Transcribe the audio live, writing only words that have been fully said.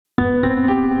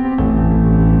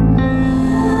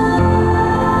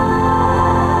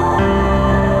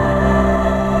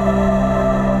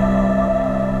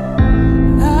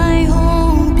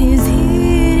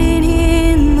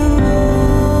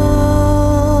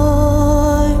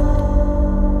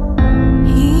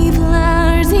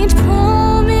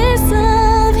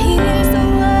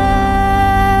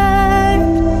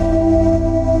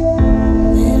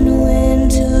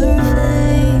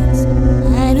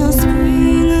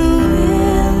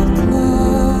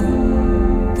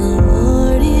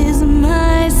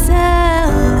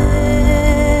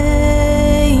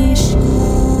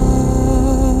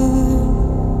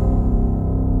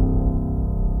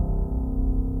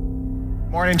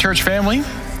Church family.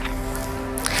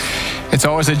 It's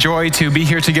always a joy to be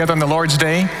here together on the Lord's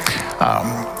Day.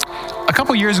 A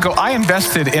couple years ago, I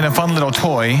invested in a fun little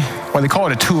toy. Well, they call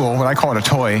it a tool, but I call it a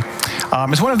toy.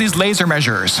 It's one of these laser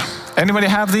measurers. Anybody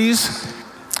have these?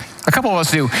 A couple of us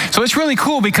do. So it's really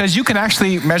cool because you can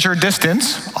actually measure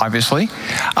distance, obviously.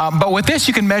 But with this,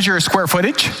 you can measure square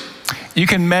footage. You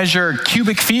can measure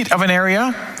cubic feet of an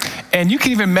area. And you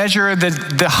can even measure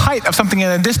the height of something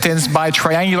in a distance by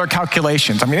triangular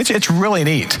calculations. I mean, it's really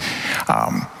neat.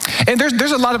 And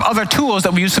there's a lot of other tools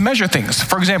that we use to measure things.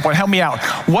 For example, and help me out,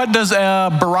 what does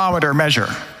a barometer measure?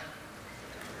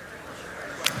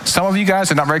 Some of you guys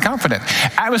are not very confident.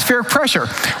 Atmospheric pressure.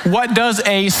 What does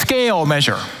a scale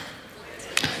measure?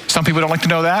 Some people don't like to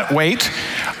know that. Weight.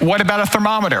 What about a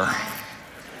thermometer?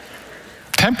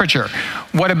 Temperature.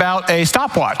 What about a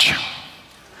stopwatch?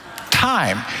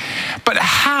 Time. But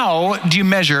how do you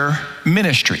measure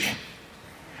ministry?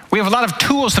 We have a lot of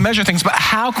tools to measure things, but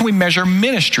how can we measure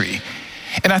ministry?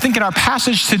 And I think in our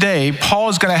passage today, Paul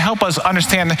is going to help us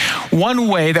understand one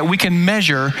way that we can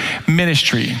measure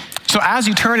ministry. So as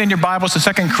you turn in your Bibles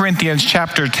to 2 Corinthians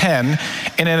chapter 10,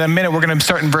 and in a minute we're going to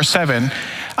start in verse 7,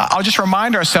 I'll just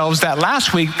remind ourselves that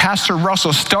last week, Pastor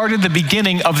Russell started the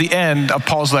beginning of the end of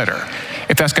Paul's letter,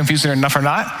 if that's confusing enough or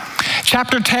not.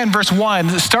 Chapter 10, verse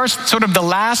 1 starts sort of the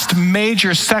last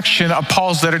major section of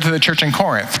Paul's letter to the church in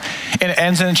Corinth, and it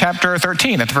ends in chapter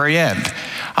 13 at the very end.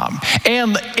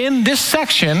 And in this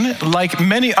section, like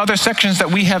many other sections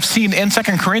that we have seen in 2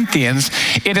 Corinthians,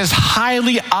 it is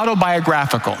highly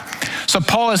autobiographical. So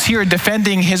Paul is here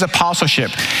defending his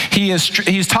apostleship.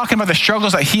 He's talking about the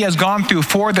struggles that he has gone through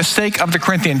for the sake of the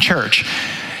Corinthian church.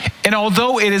 And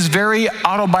although it is very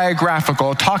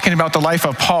autobiographical, talking about the life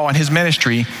of Paul and his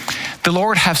ministry, the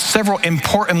Lord has several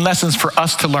important lessons for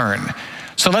us to learn.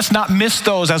 So let's not miss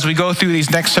those as we go through these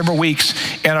next several weeks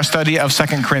in our study of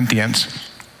 2 Corinthians.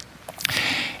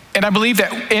 And I believe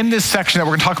that in this section that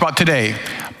we're going to talk about today,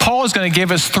 Paul is going to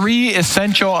give us three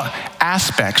essential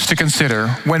aspects to consider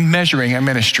when measuring a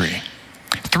ministry.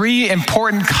 Three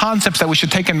important concepts that we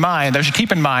should keep in mind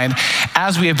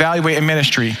as we evaluate a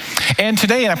ministry. And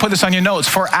today, and I put this on your notes,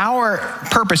 for our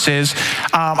purposes,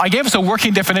 I gave us a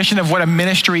working definition of what a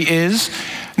ministry is.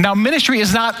 Now, ministry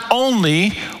is not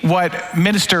only what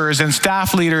ministers and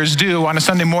staff leaders do on a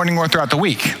Sunday morning or throughout the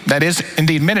week. That is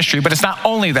indeed ministry, but it's not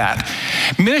only that.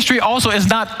 Ministry also is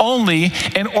not only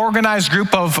an organized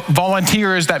group of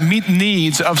volunteers that meet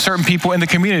needs of certain people in the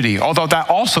community, although that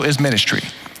also is ministry.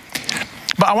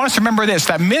 But I want us to remember this,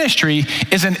 that ministry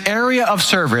is an area of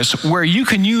service where you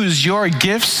can use your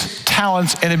gifts,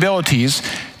 talents, and abilities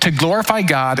to glorify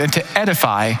God and to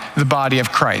edify the body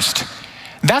of Christ.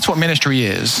 That's what ministry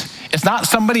is. It's not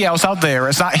somebody else out there.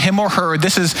 It's not him or her.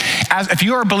 This is, if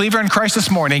you are a believer in Christ this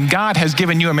morning, God has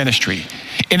given you a ministry.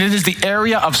 And it is the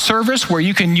area of service where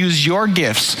you can use your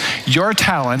gifts, your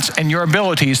talents, and your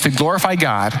abilities to glorify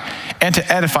God and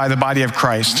to edify the body of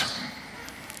Christ.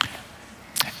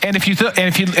 And if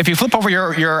you flip over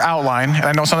your outline, and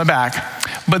I know it's on the back,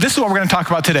 but this is what we're going to talk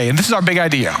about today, and this is our big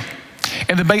idea.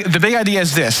 And the big idea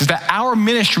is this, is that our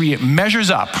ministry measures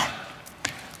up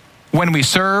when we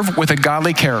serve with a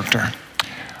godly character,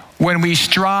 when we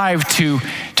strive to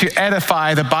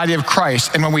edify the body of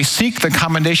Christ, and when we seek the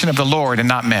commendation of the Lord and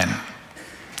not men.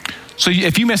 So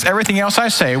if you miss everything else I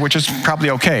say, which is probably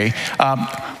okay,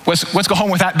 let's go home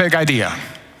with that big idea.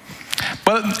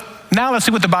 But now let's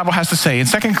see what the Bible has to say. In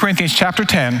 2 Corinthians chapter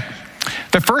 10,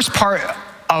 the first part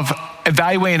of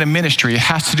evaluating a ministry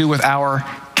has to do with our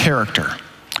character.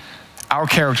 Our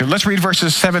character. Let's read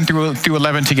verses 7 through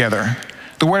 11 together.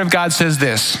 The Word of God says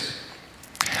this: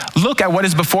 "Look at what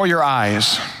is before your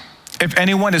eyes. If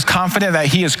anyone is confident that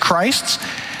he is Christ's,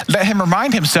 let him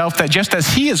remind himself that just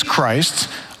as he is Christ's,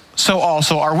 so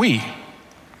also are we.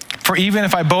 For even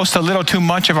if I boast a little too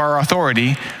much of our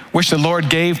authority, which the Lord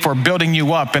gave for building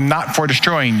you up and not for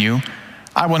destroying you,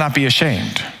 I will not be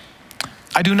ashamed.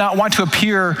 I do not want to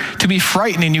appear to be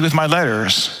frightening you with my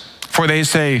letters, for they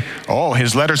say, 'Oh,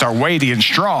 his letters are weighty and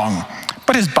strong,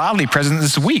 but his bodily presence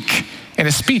is weak, and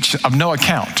his speech of no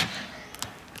account.'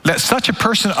 Let such a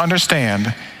person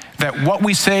understand that what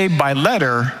we say by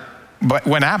letter, but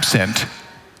when absent,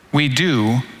 we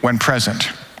do when present."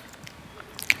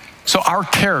 So our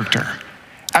character.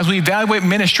 As we evaluate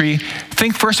ministry,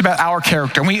 think first about our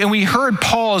character. And we heard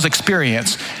Paul's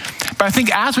experience. But I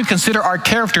think as we consider our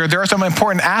character, there are some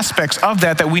important aspects of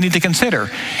that we need to consider.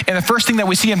 And the first thing that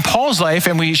we see in Paul's life,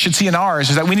 and we should see in ours,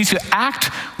 is that we need to act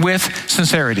with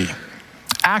sincerity.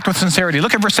 Act with sincerity.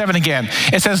 Look at verse 7 again.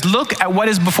 It says, "Look at what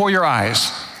is before your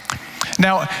eyes."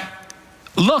 Now,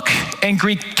 Look in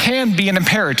Greek can be an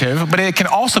imperative, but it can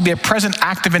also be a present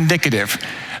active indicative.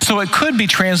 So it could be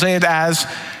translated as,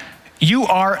 you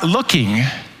are looking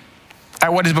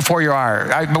at what is before your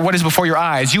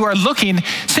eyes. You are looking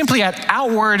simply at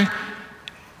outward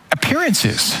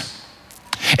appearances.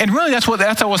 And really that's what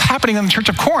was happening in the church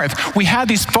of Corinth. We had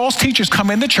these false teachers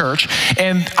come in the church,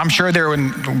 and I'm sure they were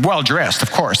well dressed,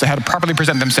 of course. They had to properly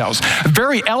present themselves.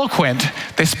 Very eloquent.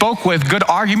 They spoke with good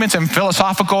arguments and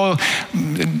philosophical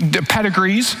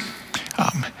pedigrees.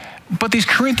 But these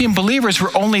Corinthian believers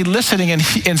were only listening and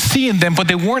seeing them, but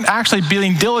they weren't actually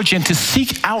being diligent to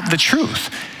seek out the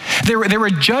truth. They were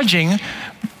judging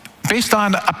based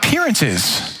on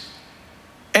appearances.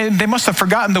 And they must have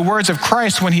forgotten the words of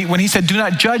Christ when he said, do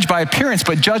not judge by appearance,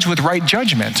 but judge with right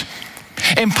judgment.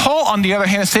 And Paul, on the other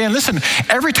hand, is saying, listen,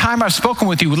 every time I've spoken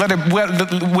with you,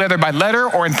 whether by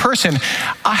letter or in person,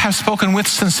 I have spoken with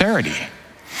sincerity.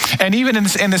 And even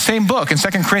in the same book, in 2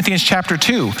 Corinthians chapter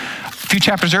 2, a few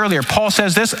chapters earlier, Paul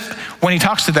says this when he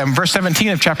talks to them, verse 17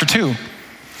 of chapter 2.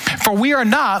 For we are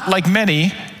not, like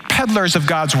many, peddlers of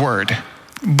God's word,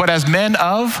 but as men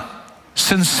of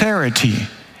sincerity,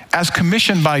 as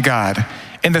commissioned by God.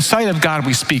 In the sight of God,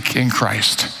 we speak in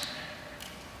Christ.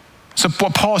 So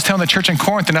what Paul is telling the church in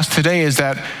Corinth and us today is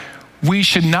that we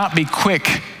should not be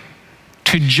quick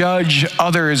to judge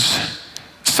others'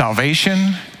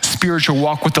 salvation, spiritual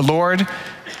walk with the Lord,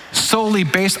 solely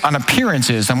based on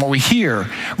appearances and what we hear.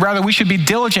 Rather, we should be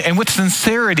diligent and with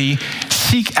sincerity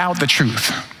seek out the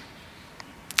truth.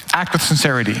 Act with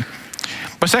sincerity.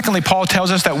 But secondly, Paul tells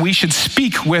us that we should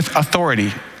speak with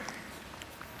authority.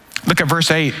 Look at verse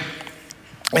 8.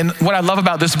 And what I love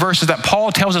about this verse is that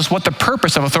Paul tells us what the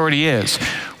purpose of authority is.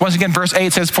 Once again, verse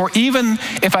 8 says, for even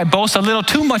if I boast a little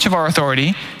too much of our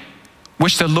authority,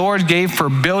 which the Lord gave for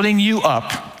building you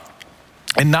up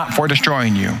and not for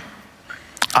destroying you,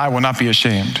 I will not be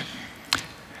ashamed.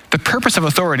 The purpose of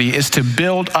authority is to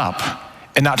build up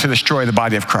and not to destroy the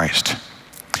body of Christ.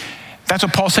 That's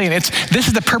what Paul's saying. This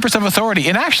is the purpose of authority.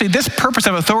 And actually, this purpose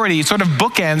of authority sort of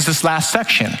bookends this last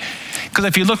section. Because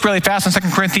if you look really fast in 2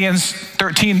 Corinthians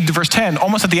 13, verse 10,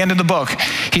 almost at the end of the book,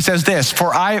 he says this,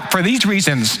 for this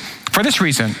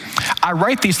reason, I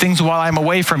write these things while I'm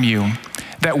away from you,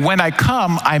 that when I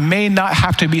come, I may not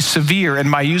have to be severe in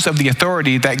my use of the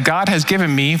authority that God has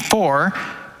given me for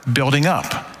building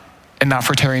up and not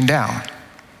for tearing down.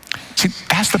 See,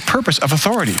 that's the purpose of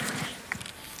authority.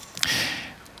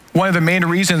 One of the main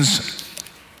reasons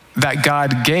that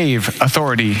God gave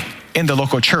authority in the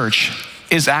local church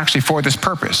is actually for this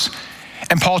purpose.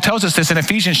 And Paul tells us this in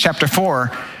Ephesians chapter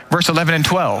 4, verse 11 and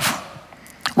 12,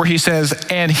 where he says,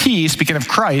 and he, speaking of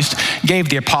Christ, gave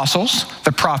the apostles,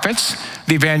 the prophets,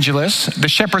 the evangelists, the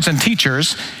shepherds and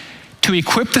teachers to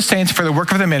equip the saints for the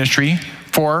work of the ministry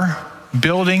for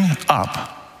building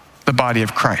up the body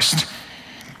of Christ.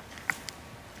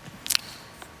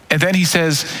 And then he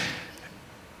says,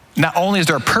 not only is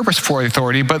there a purpose for the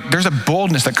authority, but there's a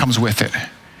boldness that comes with it.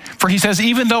 For he says,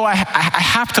 even though I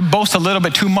have to boast a little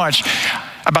bit too much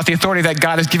about the authority that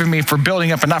God has given me for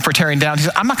building up and not for tearing down, he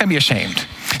says, I'm not gonna be ashamed.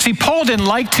 See, Paul didn't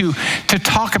like to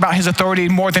talk about his authority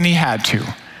more than he had to.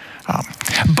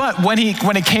 But when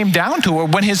it came down to it,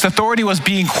 when his authority was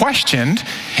being questioned,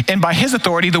 and by his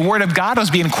authority, the word of God was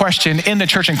being questioned in the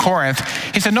church in Corinth,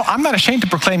 he said, no, I'm not ashamed to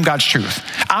proclaim God's truth.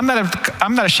 I'm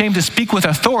not ashamed to speak with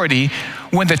authority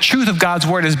when the truth of God's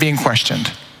word is being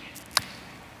questioned.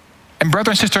 And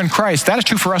brother and sister in Christ, that is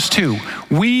true for us too.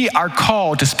 We are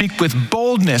called to speak with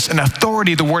boldness and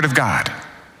authority the word of God.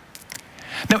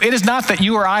 Now, it is not that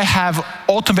you or I have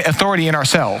ultimate authority in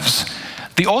ourselves.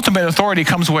 The ultimate authority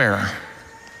comes where?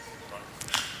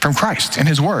 From Christ and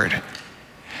his word.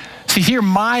 See, here,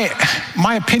 my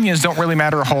opinions don't really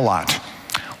matter a whole lot.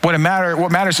 What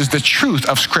matters is the truth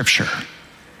of Scripture.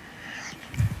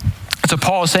 So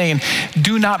Paul is saying,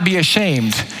 do not be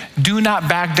ashamed. Do not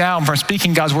back down from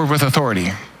speaking God's word with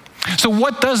authority. So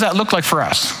what does that look like for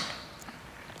us?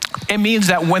 It means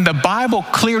that when the Bible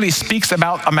clearly speaks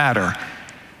about a matter,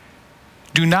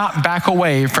 do not back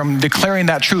away from declaring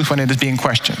that truth when it is being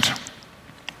questioned.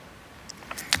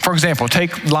 For example,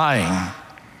 take lying.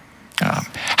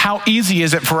 How easy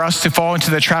is it for us to fall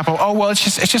into the trap of, oh, well, it's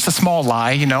just a small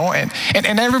lie, you know, and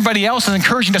everybody else is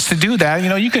encouraging us to do that. You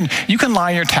know, you can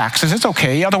lie on your taxes, it's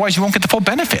okay, otherwise you won't get the full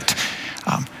benefit.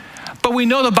 But we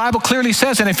know the Bible clearly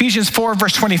says in Ephesians 4,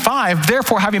 verse 25,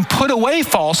 therefore, having put away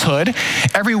falsehood,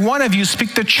 every one of you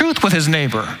speak the truth with his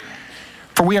neighbor,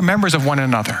 for we are members of one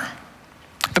another.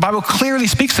 The Bible clearly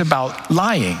speaks about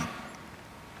lying.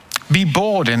 Be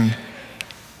bold in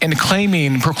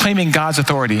proclaiming God's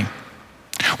authority.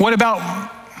 What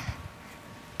about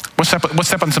let's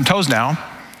step on some toes now.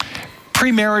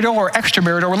 Premarital or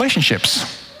extramarital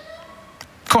relationships.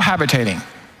 Cohabitating.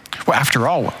 Well, after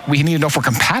all, we need to know if we're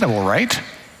compatible, right?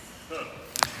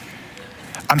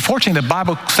 Unfortunately, the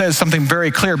Bible says something very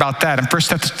clear about that in 1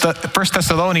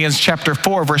 Thessalonians chapter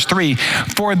 4, verse 3.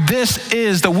 For this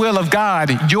is the will of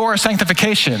God, your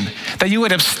sanctification, that you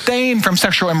would abstain from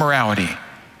sexual immorality.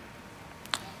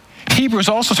 Hebrews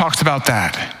also talks about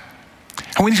that.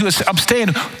 And we need to abstain.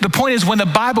 The point is, when the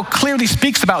Bible clearly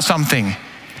speaks about something,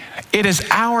 it is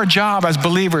our job as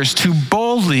believers to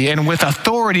boldly and with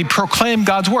authority proclaim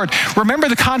God's word. Remember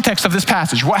the context of this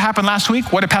passage. What happened last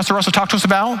week? What did Pastor Russell talk to us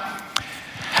about?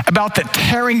 About the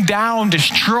tearing down,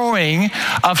 destroying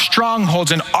of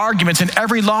strongholds and arguments and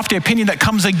every lofty opinion that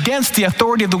comes against the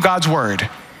authority of God's word.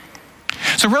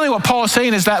 So really what Paul is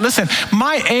saying is that, listen,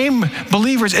 my aim,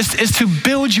 believers, is to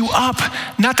build you up,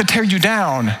 not to tear you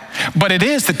down. But it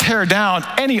is to tear down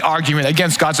any argument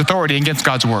against God's authority, against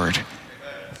God's word.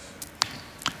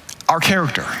 Our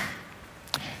character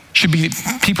should be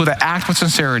people that act with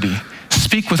sincerity,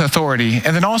 speak with authority,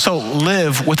 and then also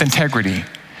live with integrity.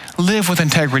 Live with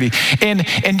integrity. In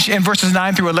verses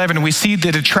 9 through 11, we see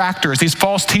the detractors, these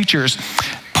false teachers.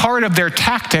 Part of their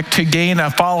tactic to gain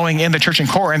a following in the church in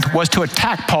Corinth was to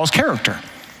attack Paul's character.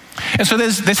 And so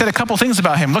they said a couple things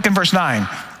about him. Look in verse 9.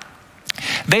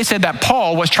 They said that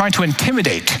Paul was trying to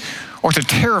intimidate or to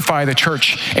terrify the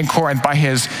church in Corinth by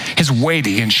his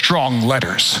weighty and strong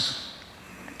letters.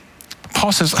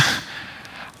 Paul says,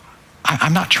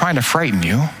 I'm not trying to frighten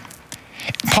you.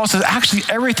 Paul says, actually,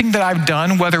 everything that I've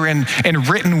done, whether in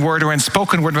written word or in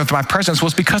spoken word with my presence,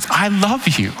 was because I love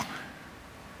you.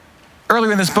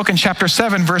 Earlier in this book in chapter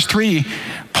 7, verse 3,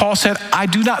 Paul said, I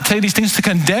do not say these things to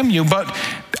condemn you, but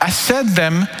I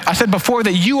said before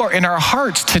that you are in our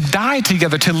hearts to die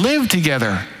together, to live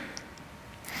together.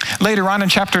 Later on in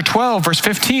chapter 12, verse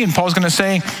 15, Paul's going to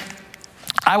say,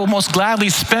 I will most gladly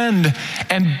spend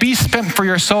and be spent for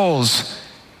your souls.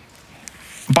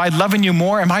 By loving you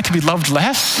more, am I to be loved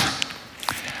less?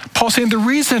 Paul's saying the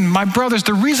reason, my brothers,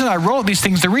 the reason I wrote these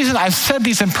things, the reason I've said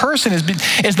these in person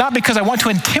is not because I want to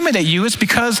intimidate you, it's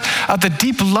because of the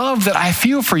deep love that I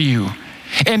feel for you.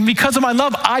 And because of my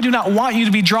love, I do not want you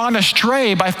to be drawn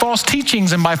astray by false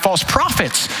teachings and by false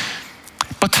prophets,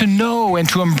 but to know and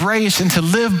to embrace and to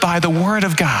live by the word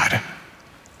of God.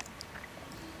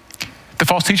 The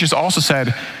false teachers also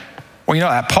said, well, you know,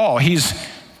 at Paul, he's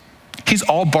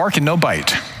all bark and no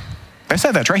bite. They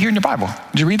said that right here in your Bible.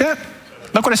 Did you read that?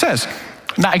 Look what it says.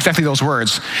 Not exactly those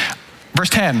words. Verse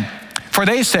 10, for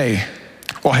they say,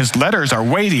 well, his letters are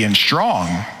weighty and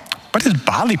strong, but his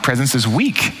bodily presence is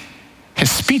weak, his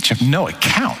speech of no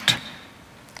account.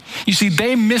 You see,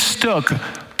 they mistook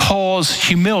Paul's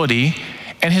humility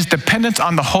and his dependence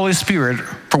on the Holy Spirit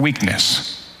for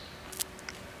weakness.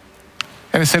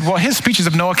 And they said, well, his speech is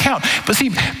of no account. But see,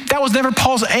 that was never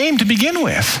Paul's aim to begin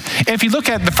with. And if you look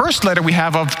at the first letter we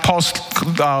have of Paul's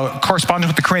correspondence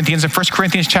with the Corinthians in 1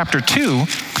 Corinthians chapter 2,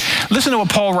 listen to what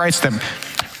Paul writes them.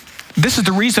 This is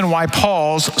the reason why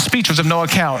Paul's speech was of no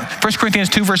account. 1 Corinthians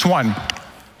 2, verse 1.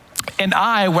 And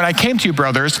I, when I came to you,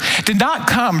 brothers, did not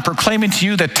come proclaiming to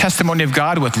you the testimony of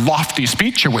God with lofty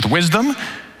speech or with wisdom.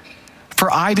 For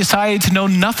I decided to know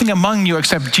nothing among you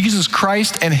except Jesus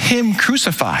Christ and him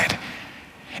crucified.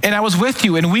 And I was with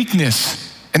you in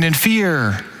weakness and in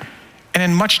fear and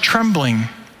in much trembling.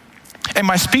 And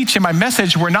my speech and my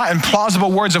message were not in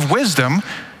plausible words of wisdom,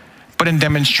 but in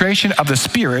demonstration of the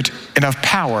Spirit and of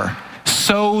power,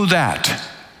 so that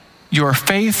your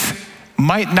faith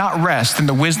might not rest in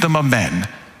the wisdom of men,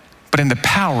 but in the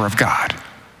power of God.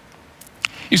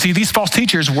 You see, these false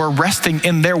teachers were resting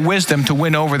in their wisdom to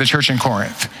win over the church in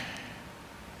Corinth.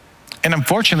 And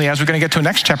unfortunately, as we're going to get to the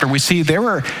next chapter, we see they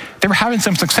were having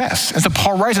some success. And so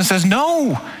Paul writes and says,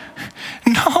 no.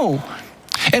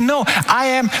 And no,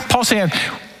 Paul's saying,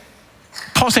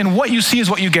 what you see is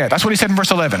what you get. That's what he said in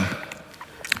verse 11.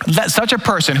 Let such a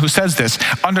person who says this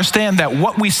understand that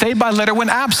what we say by letter when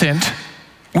absent,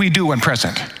 we do when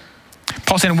present.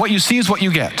 Paul's saying, what you see is what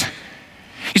you get.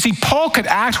 You see, Paul could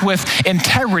act with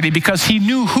integrity because he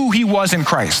knew who he was in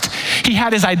Christ. He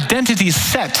had his identity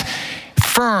set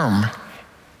firm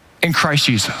in Christ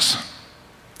Jesus.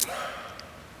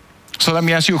 So let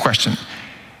me ask you a question.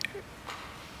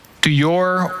 Do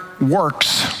your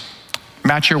works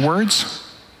match your words?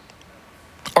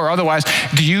 Or otherwise,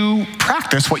 do you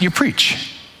practice what you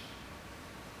preach?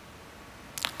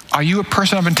 Are you a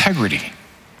person of integrity?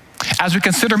 As we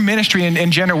consider ministry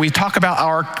in general, we talk about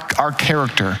our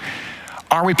character.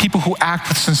 Are we people who act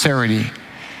with sincerity?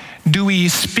 Do we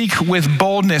speak with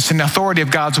boldness and authority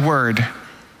of God's word?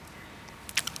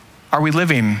 Are we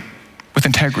living with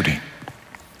integrity.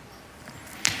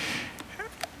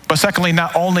 But secondly,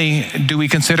 not only do we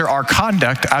consider our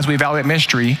conduct as we evaluate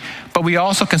ministry, but we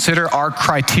also consider our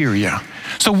criteria.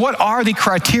 So what are the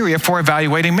criteria for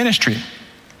evaluating ministry?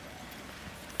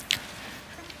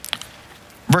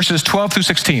 Verses 12 through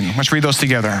 16, let's read those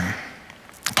together.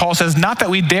 Paul says, not that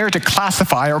we dare to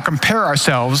classify or compare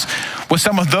ourselves with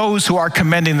some of those who are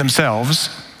commending themselves,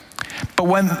 but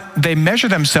when they measure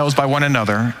themselves by one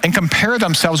another and compare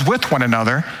themselves with one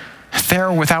another,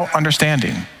 they're without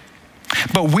understanding.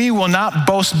 But we will not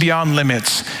boast beyond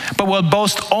limits, but will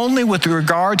boast only with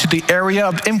regard to the area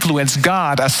of influence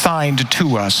God assigned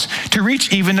to us, to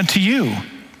reach even unto you.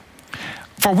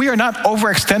 For we are not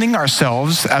overextending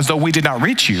ourselves as though we did not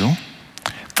reach you,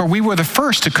 for we were the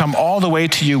first to come all the way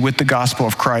to you with the gospel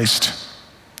of Christ.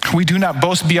 We do not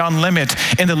boast beyond limit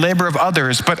in the labor of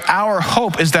others, but our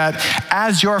hope is that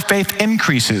as your faith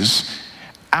increases,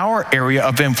 our area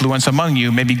of influence among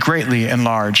you may be greatly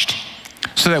enlarged,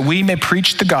 so that we may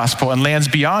preach the gospel in lands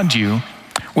beyond you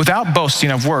without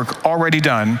boasting of work already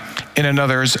done in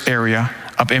another's area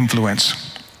of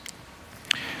influence.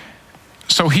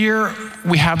 So here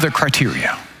we have the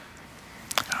criteria.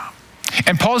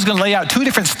 And Paul's going to lay out two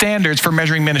different standards for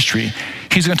measuring ministry.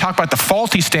 He's going to talk about the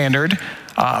faulty standard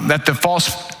that the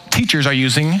false teachers are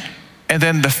using, and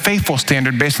then the faithful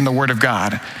standard based on the word of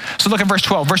God. So look at verse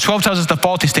 12. Verse 12 tells us the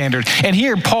faulty standard. And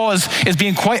here Paul is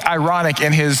being quite ironic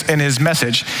in his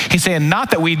message. He's saying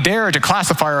not that we dare to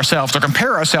classify ourselves or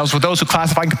compare ourselves with those who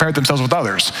classify and compare themselves with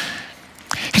others.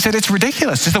 He said it's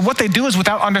ridiculous. He said what they do is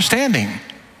without understanding.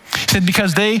 He said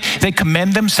because they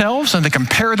commend themselves and they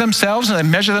compare themselves and they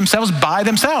measure themselves by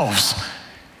themselves.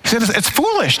 He said it's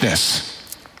foolishness.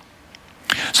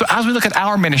 So as we look at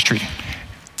our ministry,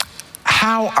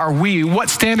 what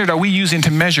standard are we using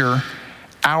to measure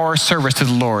our service to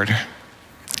the Lord?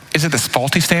 Is it this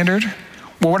faulty standard?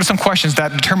 Well, what are some questions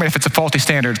that determine if it's a faulty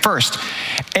standard? First,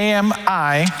 am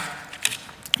I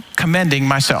commending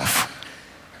myself?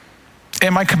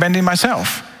 Am I commending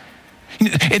myself?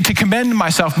 To commend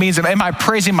myself means, am I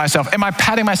praising myself? Am I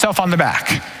patting myself on the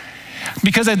back?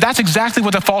 Because that's exactly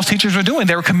what the false teachers were doing.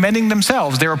 They were commending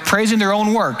themselves. They were praising their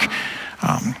own work.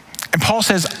 And Paul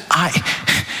says,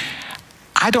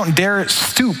 I don't dare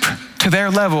stoop to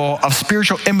their level of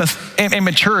spiritual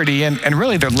immaturity and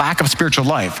really their lack of spiritual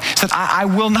life. He said, I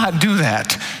will not do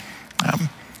that.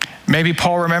 Maybe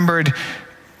Paul remembered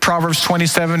Proverbs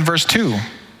 27, verse 2,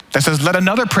 that says, let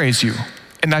another praise you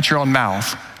and not your own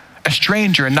mouth, a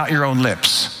stranger and not your own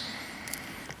lips.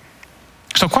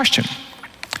 So question,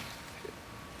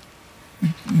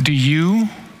 do you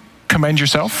commend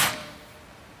yourself?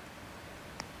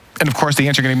 And of course, the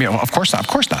answer is going to be, of course not, of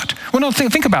course not. Well, no,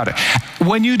 think about it.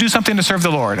 When you do something to serve the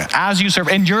Lord, as you serve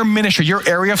in your ministry, your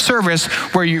area of service,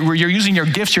 where you're using your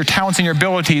gifts, your talents, and your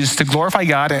abilities to glorify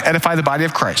God and edify the body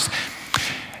of Christ,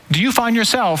 do you find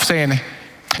yourself saying,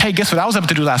 hey, guess what I was able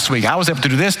to do last week? I was able to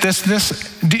do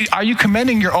this. Are you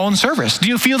commending your own service? Do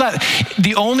you feel that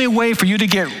the only way for you to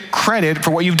get credit for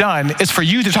what you've done is for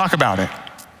you to talk about it?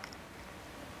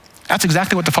 That's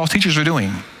exactly what the false teachers are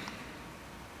doing.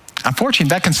 Unfortunately,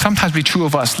 that can sometimes be true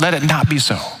of us. Let it not be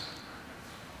so.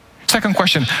 Second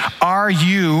question, are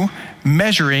you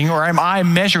measuring, or am I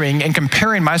measuring and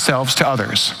comparing myself to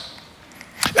others?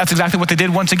 That's exactly what they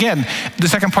did once again. The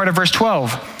second part of verse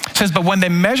 12 says, but when they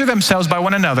measure themselves by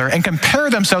one another and compare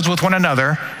themselves with one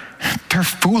another, they're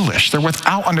foolish. They're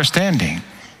without understanding.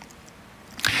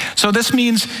 So this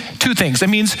means two things. It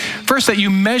means first that you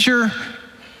measure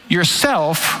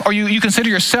yourself, or you consider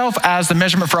yourself as the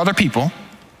measurement for other people,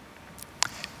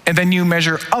 and then you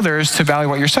measure others to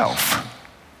evaluate yourself.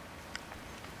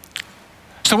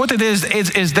 So what it is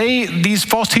these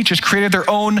false teachers created their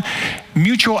own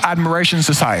mutual admiration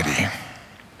society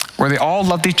where they all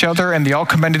loved each other and they all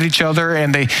commended each other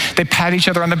and they pat each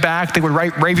other on the back. They would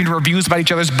write raving reviews about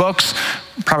each other's books.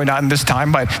 Probably not in this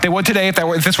time, but they would today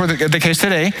if this were the case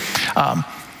today.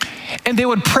 And they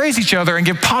would praise each other and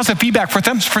give positive feedback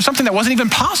for something that wasn't even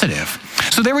positive.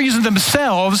 So they were using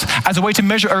themselves as a way to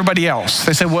measure everybody else.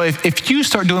 They said, well, if you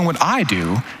start doing what I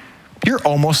do, you're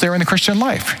almost there in the Christian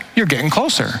life. You're getting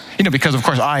closer, because of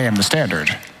course I am the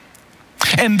standard.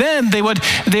 And then they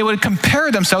would compare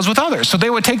themselves with others. So they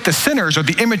would take the sinners or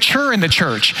the immature in the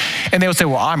church and they would say,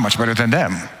 well, I'm much better than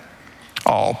them.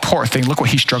 Oh, poor thing, look what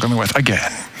he's struggling with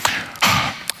again.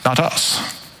 Not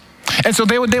us. And so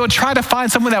they would try to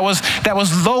find someone that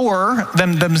was lower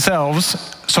than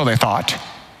themselves, so they thought,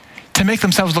 to make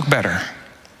themselves look better.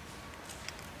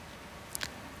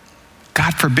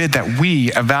 God forbid that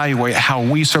we evaluate how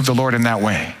we serve the Lord in that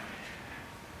way.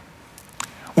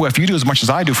 Well, if you do as much as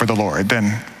I do for the Lord,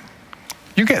 then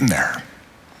You're getting there.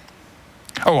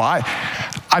 Oh, I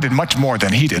did much more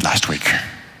than he did last week.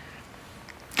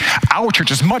 Our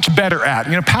church is much better at,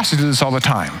 pastors do this all the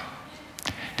time.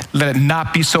 Let it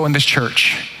not be so in this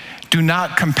church. Do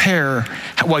not compare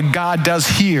what God does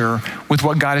here with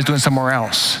what God is doing somewhere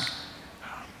else.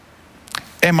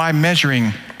 Am I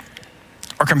measuring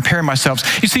or comparing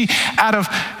myself? You see, out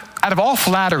of all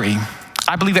flattery,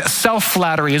 I believe that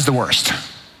self-flattery is the worst.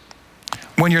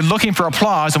 When you're looking for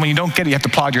applause and when you don't get it, you have to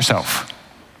applaud yourself.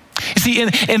 You see,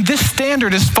 and this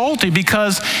standard is faulty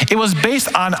because it was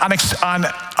based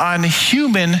on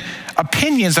human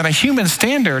opinions and a human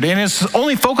standard, and it's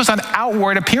only focused on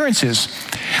outward appearances.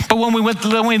 But when we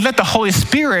let the Holy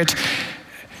Spirit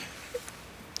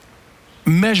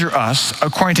measure us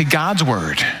according to God's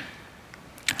word,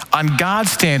 on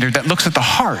God's standard that looks at the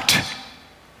heart,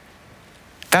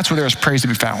 that's where there is praise to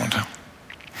be found.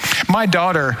 My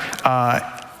daughter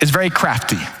is very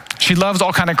crafty. She loves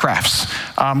all kinds of crafts.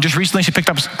 Just recently she picked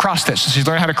up cross stitch. She's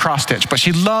learned how to cross stitch, but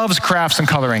she loves crafts and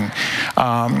coloring.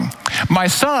 My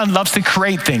son loves to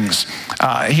create things.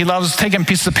 He loves taking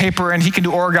pieces of paper, and he can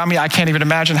do origami. I can't even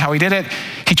imagine how he did it.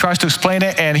 He tries to explain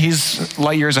it, and he's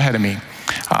light years ahead of me.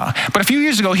 But a few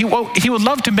years ago, he would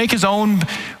love to make his own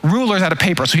rulers out of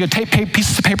paper. So he would take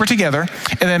pieces of paper together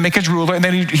and then make his ruler, and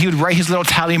then he would write his little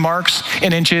tally marks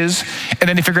in inches, and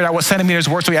then he figured out what centimeters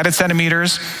were, so he added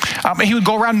centimeters. And he would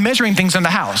go around measuring things in the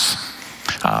house.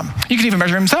 You could even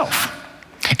measure himself.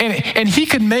 And he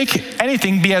could make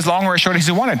anything be as long or as short as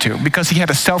he wanted to because he had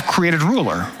a self-created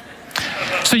ruler.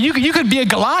 So you could be a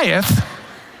Goliath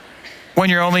when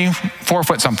you're only 4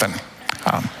 foot something.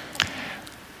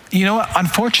 You know what?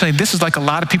 Unfortunately, this is like a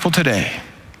lot of people today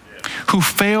who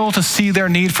fail to see their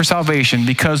need for salvation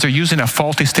because they're using a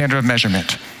faulty standard of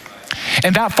measurement.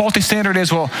 And that faulty standard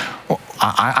is,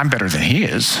 I'm better than he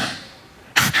is.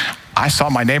 I saw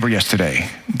my neighbor yesterday.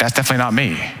 That's definitely not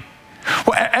me.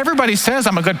 Well, everybody says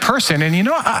I'm a good person, and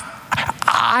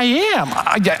I am.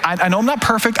 I know I'm not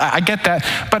perfect. I get that,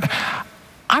 but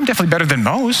I'm definitely better than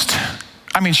most.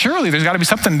 I mean, surely there's got to be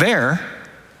something there.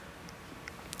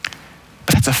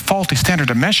 But that's a faulty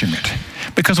standard of measurement.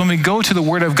 Because when we go to the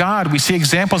Word of God, we see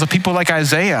examples of people like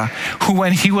Isaiah, who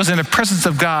when he was in the presence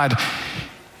of God,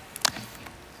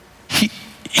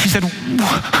 he said,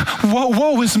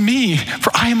 woe is me,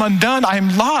 for I am undone, I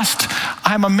am lost.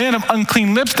 I am a man of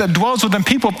unclean lips that dwells within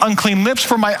people of unclean lips,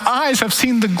 for my eyes have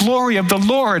seen the glory of the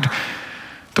Lord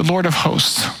of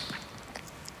hosts.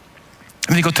 And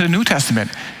then you go to the New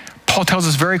Testament. Paul tells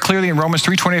us very clearly in Romans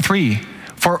 3:23,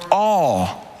 for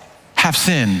all have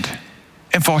sinned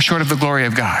and fall short of the glory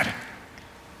of God.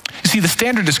 You see, the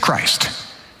standard is Christ.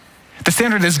 The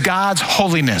standard is God's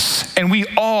holiness, and we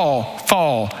all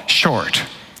fall short.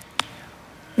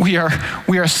 We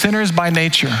are sinners by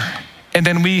nature, and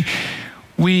then we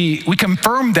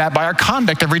confirm that by our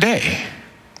conduct every day.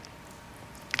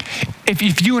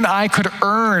 If you and I could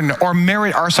earn or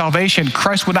merit our salvation,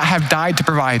 Christ would not have died to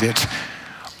provide it.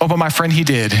 Oh, but my friend, he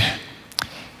did.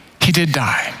 He did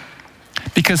die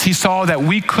because he saw that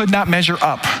we could not measure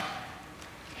up,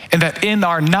 and that in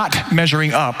our not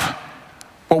measuring up,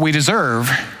 what we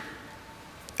deserve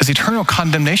is eternal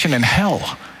condemnation in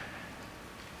hell.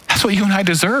 That's what you and I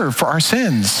deserve for our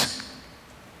sins.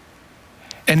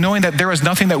 And knowing that there was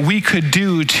nothing that we could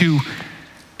do to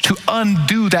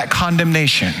undo that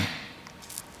condemnation.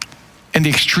 In the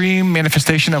extreme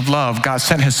manifestation of love, God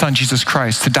sent his son, Jesus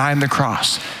Christ, to die on the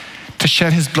cross, to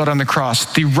shed his blood on the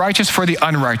cross, the righteous for the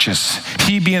unrighteous,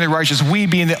 he being the righteous, we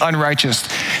being the unrighteous,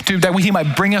 that he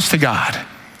might bring us to God.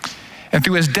 And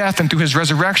through his death and through his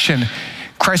resurrection,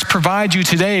 Christ provides you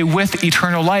today with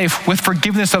eternal life, with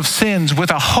forgiveness of sins,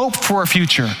 with a hope for a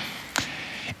future.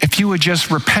 If you would just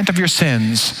repent of your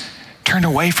sins, turn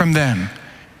away from them,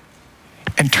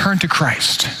 and turn to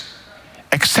Christ,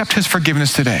 accept his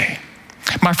forgiveness today.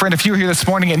 My friend, if you're here this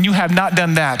morning and you have not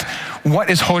done that, what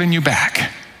is holding you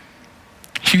back?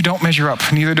 You don't measure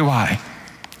up, neither do I.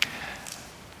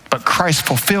 But Christ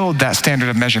fulfilled that standard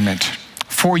of measurement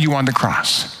for you on the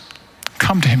cross.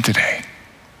 Come to him today.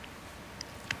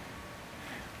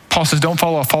 Paul says, don't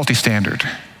follow a faulty standard.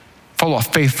 Follow a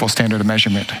faithful standard of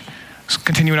measurement.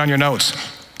 Continuing on your notes.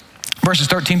 Verses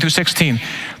 13 through 16,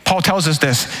 Paul tells us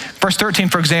this. Verse 13,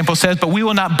 for example, says, but we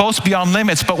will not boast beyond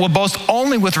limits, but will boast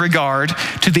only with regard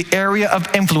to the area of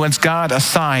influence God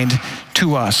assigned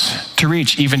to us to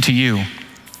reach even to you.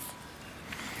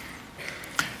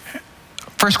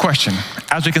 First question,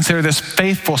 as we consider this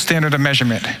faithful standard of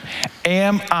measurement,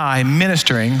 am I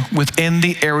ministering within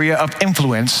the area of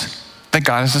influence that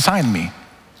God has assigned me?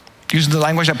 Using the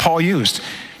language that Paul used.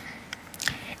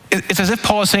 it's as if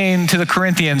Paul is saying to the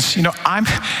Corinthians,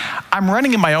 I'm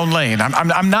running in my own lane.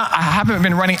 I haven't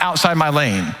been running outside my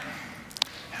lane.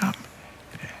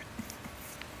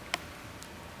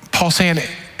 Paul's saying,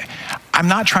 I'm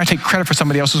not trying to take credit for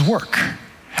somebody else's work.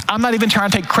 I'm not even trying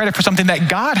to take credit for something that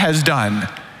God has done.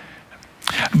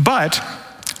 But,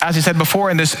 as he said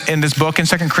before in this book, in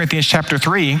 2 Corinthians chapter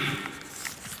 3,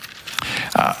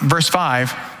 verse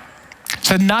 5,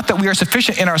 said, not that we are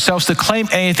sufficient in ourselves to claim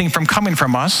anything from coming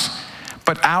from us,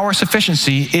 but our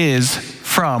sufficiency is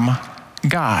from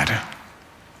God.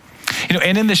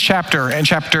 And in this chapter, in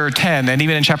chapter 10, and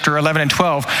even in chapter 11 and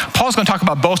 12, Paul's going to talk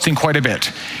about boasting quite a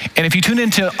bit. And if you tune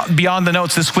into Beyond the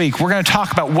Notes this week, we're going to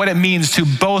talk about what it means to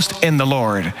boast in the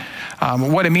Lord,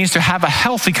 what it means to have a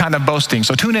healthy kind of boasting.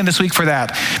 So tune in this week for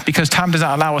that, because time does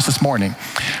not allow us this morning.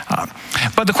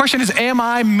 But the question is, am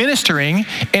I ministering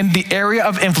in the area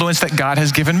of influence that God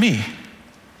has given me?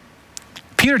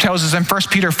 Peter tells us in 1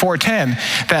 Peter 4:10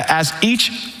 that as each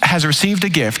has received a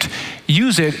gift,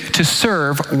 use it to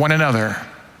serve one another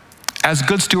as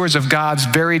good stewards of God's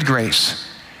varied grace.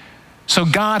 So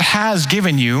God has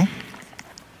given you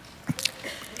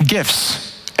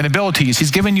gifts and abilities.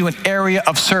 He's given you an area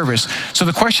of service. So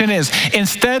the question is,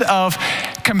 instead of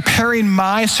comparing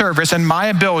my service and my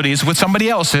abilities with somebody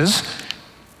else's,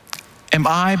 am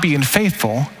I being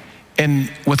faithful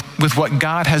with what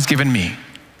God has given me?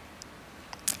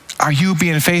 Are you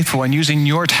being faithful and using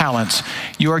your talents,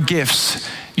 your gifts,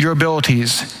 your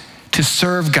abilities to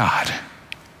serve God,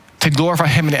 to glorify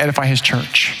Him and edify His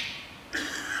church?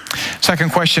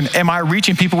 Second question, am I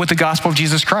reaching people with the gospel of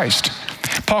Jesus Christ?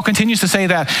 Paul continues to say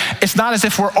that it's not as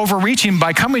if we're overreaching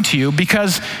by coming to you,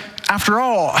 because after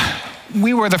all,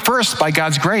 we were the first by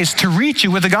God's grace to reach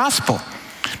you with the gospel.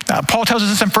 Paul tells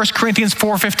us this in 1 Corinthians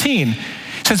 4:15. He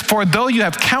says, for though you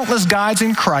have countless guides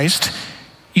in Christ,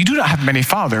 you do not have many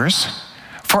fathers,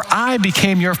 for I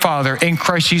became your father in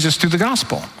Christ Jesus through the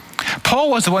gospel. Paul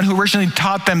was the one who originally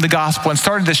taught them the gospel and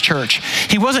started this church.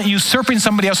 He wasn't usurping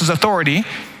somebody else's authority,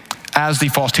 as the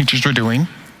false teachers were doing,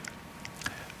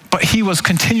 but he was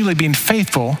continually being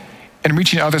faithful in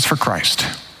reaching others for Christ.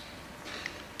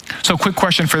 So a quick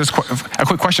question for this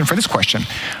question.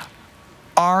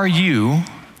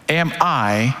 Am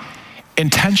I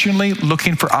intentionally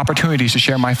looking for opportunities to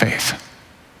share my faith?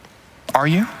 Are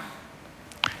you?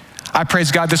 I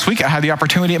praise God this week. I had the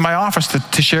opportunity at my office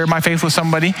to share my faith with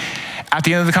somebody. At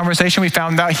the end of the conversation, we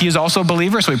found out he is also a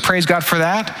believer, so we praise God for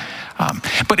that.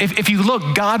 But if you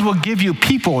look, God will give you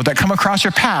people that come across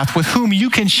your path with whom you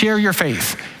can share your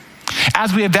faith.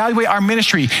 As we evaluate our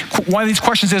ministry, one of these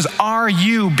questions is, are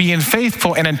you being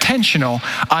faithful and intentional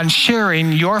on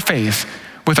sharing your faith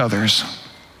with others?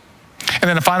 And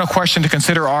then the final question to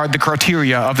consider are the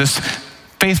criteria of this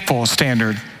faithful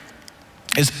standard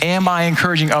is, am I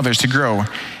encouraging others to grow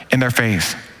in their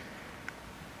faith?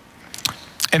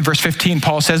 In verse 15,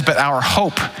 Paul says, but our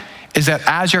hope is that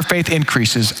as your faith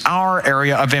increases, our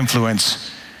area of influence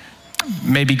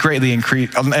may be greatly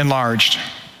enlarged.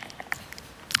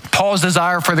 Paul's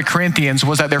desire for the Corinthians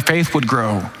was that their faith would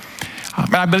grow.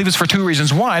 And I believe it's for two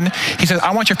reasons. One, he says,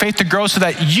 I want your faith to grow so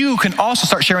that you can also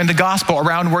start sharing the gospel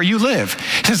around where you live.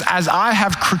 He says, as I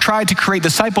have tried to create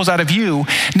disciples out of you,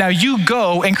 now you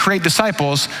go and create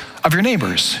disciples of your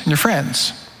neighbors and your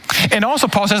friends. And also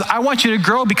Paul says, I want you to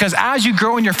grow because as you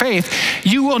grow in your faith,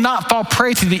 you will not fall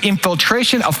prey to the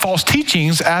infiltration of false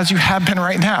teachings as you have been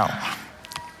right now.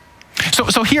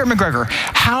 So here at McGregor,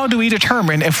 how do we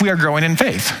determine if we are growing in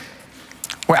faith?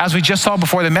 Well, as we just saw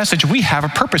before the message, we have a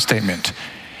purpose statement.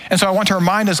 And so I want to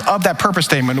remind us of that purpose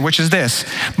statement, which is this: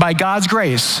 by God's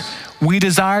grace, we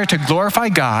desire to glorify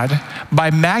God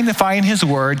by magnifying His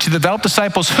word to develop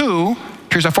disciples who,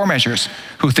 here's our 4 measures,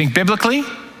 who think biblically,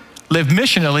 live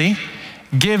missionally,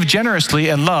 give generously,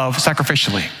 and love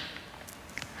sacrificially.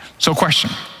 So question,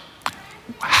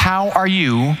 how are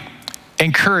you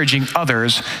encouraging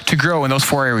others to grow in those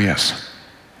 4 areas?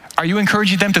 Are you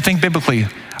encouraging them to think biblically?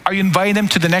 Are you inviting them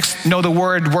to the next Know the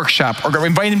Word workshop, or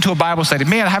inviting them to a Bible study?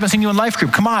 Man, I haven't seen you in life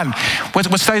group. Come on,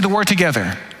 let's study the Word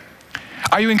together.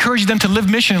 Are you encouraging them to live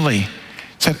missionally?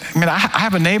 Said, man, I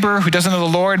have a neighbor who doesn't know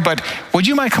the Lord, but would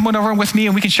you mind coming over with me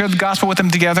and we can share the gospel with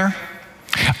them together?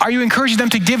 Are you encouraging them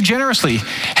to give generously?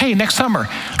 Hey, next summer,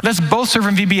 let's both serve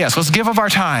in VBS. Let's give of our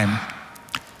time.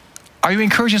 Are you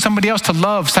encouraging somebody else to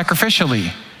love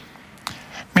sacrificially?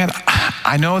 Man,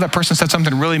 I know that person said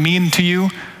something really mean to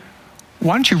you.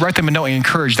 Why don't you write them a note and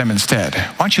encourage them instead?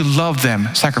 Why don't you love them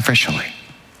sacrificially?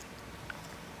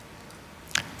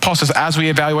 Paul says, as we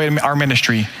evaluate our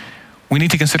ministry, we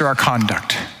need to consider our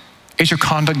conduct. Is your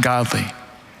conduct godly?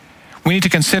 We need to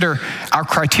consider our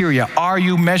criteria. Are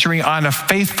you measuring on a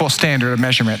faithful standard of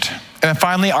measurement? And then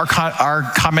finally, our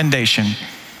commendation.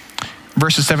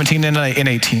 Verses 17 and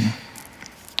 18.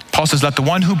 Paul says, let the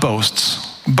one who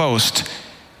boasts, boast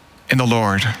in the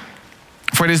Lord.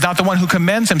 For it is not the one who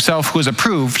commends himself who is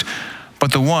approved,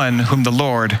 but the one whom the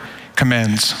Lord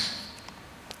commends.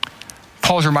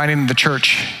 Paul's reminding the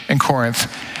church in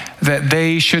Corinth that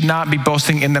they should not be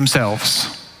boasting in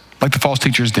themselves like the false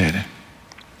teachers did.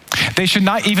 They should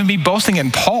not even be boasting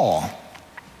in Paul,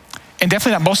 and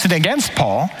definitely not boasting against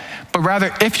Paul, but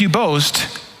rather, if you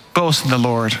boast, boast in the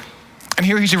Lord. And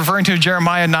here he's referring to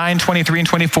Jeremiah 9:23 and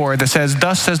 24 that says,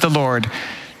 thus says the Lord,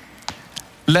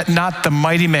 let not the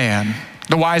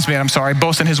wise man,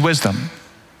 boast in his wisdom.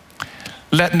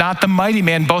 Let not the mighty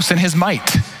man boast in his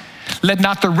might. Let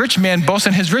not the rich man boast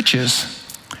in his riches,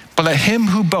 but let him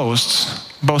who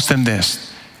boasts, boast in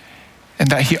this, and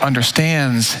that he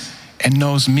understands and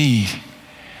knows me,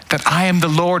 that I am the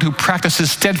Lord who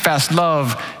practices steadfast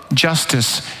love,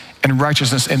 justice, and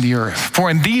righteousness in the earth. For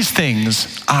in these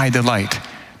things I delight,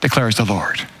 declares the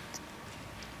Lord.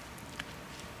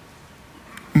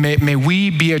 May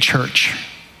we be a church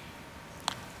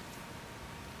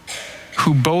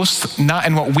who boasts not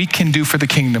in what we can do for the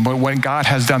kingdom, but what God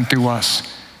has done through us.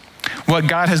 What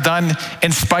God has done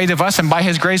in spite of us, and by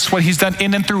his grace, what he's done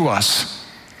in and through us.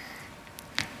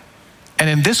 And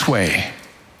in this way,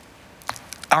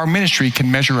 our ministry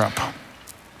can measure up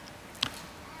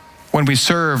when we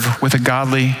serve with a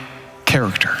godly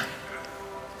character,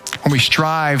 when we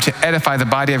strive to edify the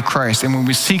body of Christ, and when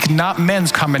we seek not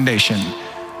men's commendation,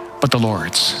 but the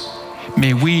Lord's.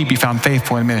 May we be found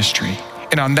faithful in ministry.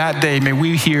 And on that day, may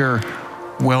we hear,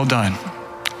 well done,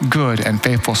 good and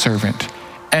faithful servant.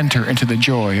 Enter into the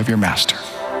joy of your master.